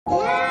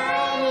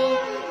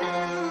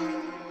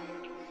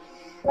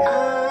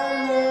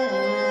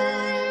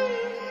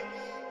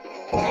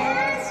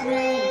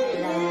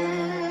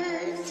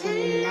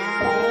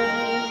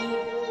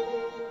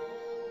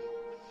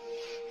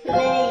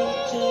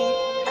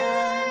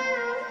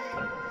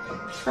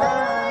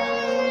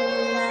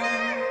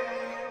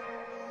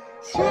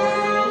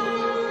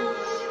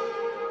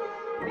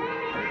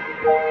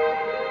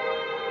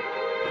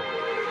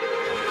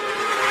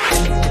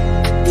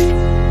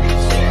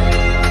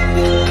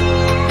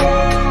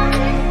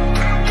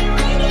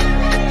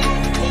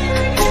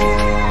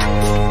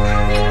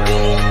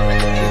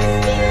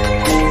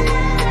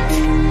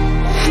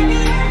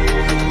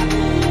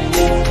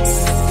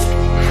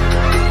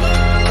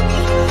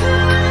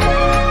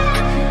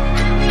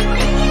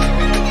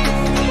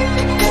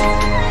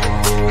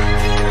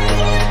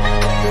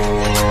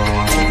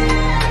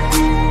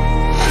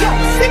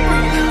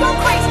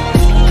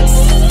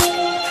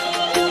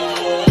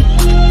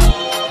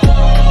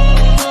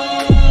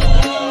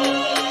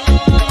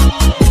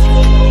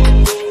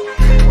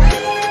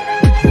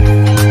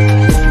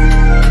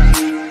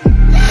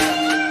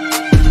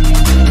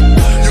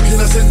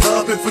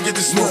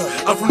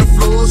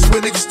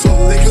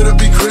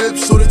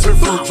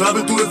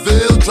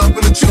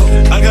joke.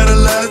 I gotta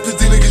laugh at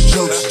these niggas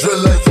jokes. Drill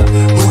like,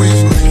 who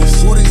these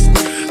niggas?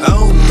 I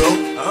don't know.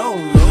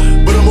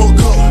 But I'm on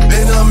go.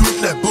 And I'm in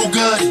that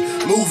Bugatti.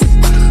 Moving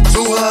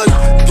too hard.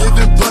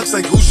 Giving bucks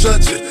like who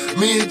shot you?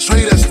 Me and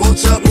Trey, that's 4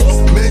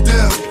 choppers. Man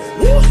down.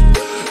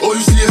 All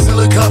you see is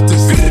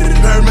helicopters.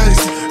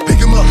 Paramedics, pick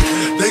him up.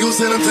 They gon'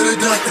 send him to the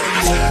doctor.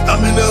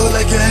 I'm in the hood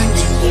like an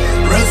angel.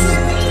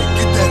 Reverend,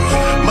 get that.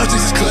 My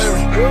Jesus is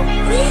clearing.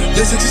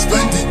 Yes, it's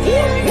suspended.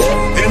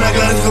 And I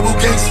got a couple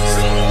gangsters.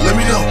 Let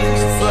me know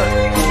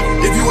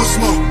if you want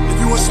smoke,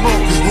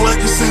 cause boy I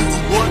can send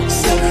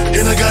it.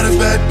 And I got a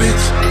bad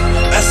bitch.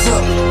 Ass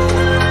up,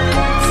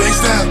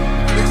 face down.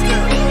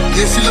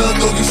 Yeah, she love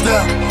doggy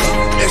style.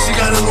 And she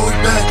got a Louis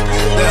back.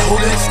 That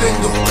whole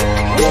extendo.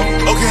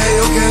 Okay,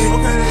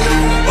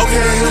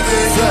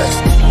 flash.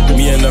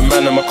 Me and the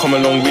man, I'ma come a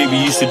long way. We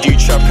used to do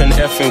trap and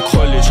F in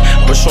college.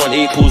 I was showing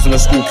 8 balls in the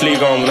school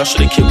playground when I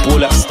should've kept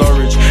ball at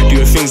storage.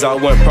 Doing things that I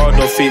weren't proud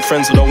of. Fake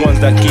friends were the ones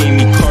that gave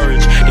me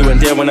courage. They weren't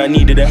there when I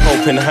needed a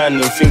helping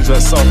hand, and things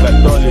went south like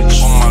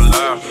knowledge. On my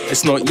life,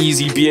 it's not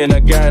easy being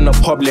a guy in the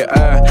public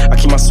eye. I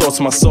keep myself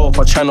to myself.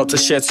 I try not to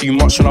share too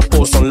much when I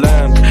post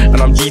online. And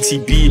I'm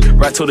GTB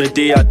right till the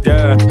day I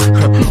die.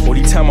 All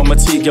the time I'ma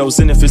take girls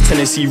in if it's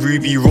Tennessee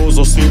Ruby Rose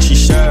or Snoochy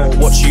Shy.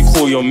 What you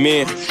call your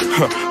mate?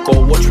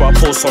 Go watch what I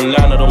post online.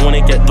 I don't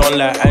wanna get done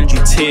like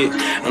Andrew Tate.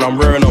 And I'm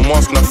wearing a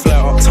mask and I fly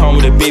uptown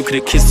with a babe, cause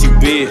the kiss too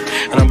big.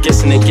 And I'm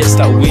guessing it gets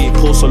that way.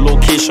 Post a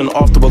location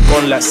after we're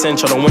gone like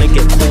Cinch. I don't wanna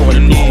get caught on the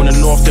net. Wanna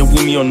know if they're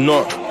with me or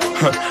not.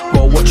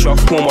 But watch I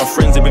call my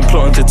friends, they've been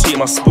plotting to take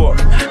my spot.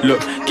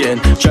 Look, getting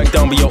dragged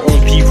down by your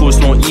own people, it's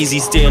not easy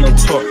staying on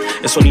top.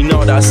 It's only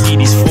now that I see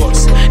these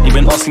thoughts. They've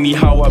been asking me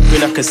how I've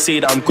been, I could say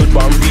that I'm good,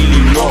 but I'm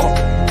really not.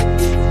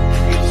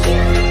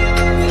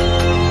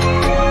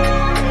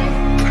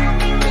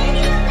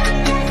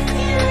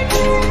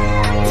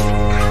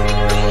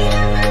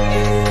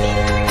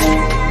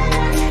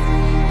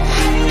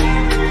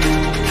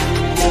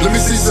 Let me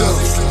see some.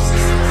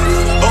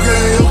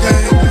 Okay.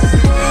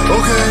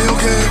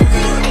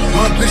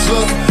 My bitch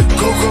love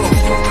Coco.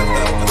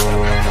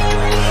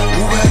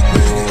 Move back,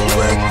 baby.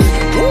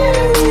 Woo.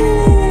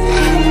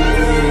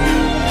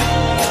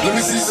 Let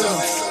me see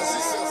some.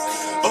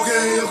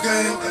 Okay.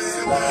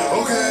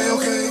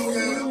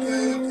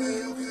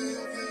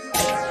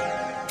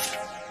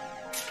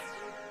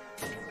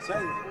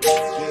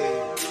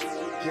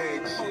 Yeah,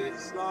 shit.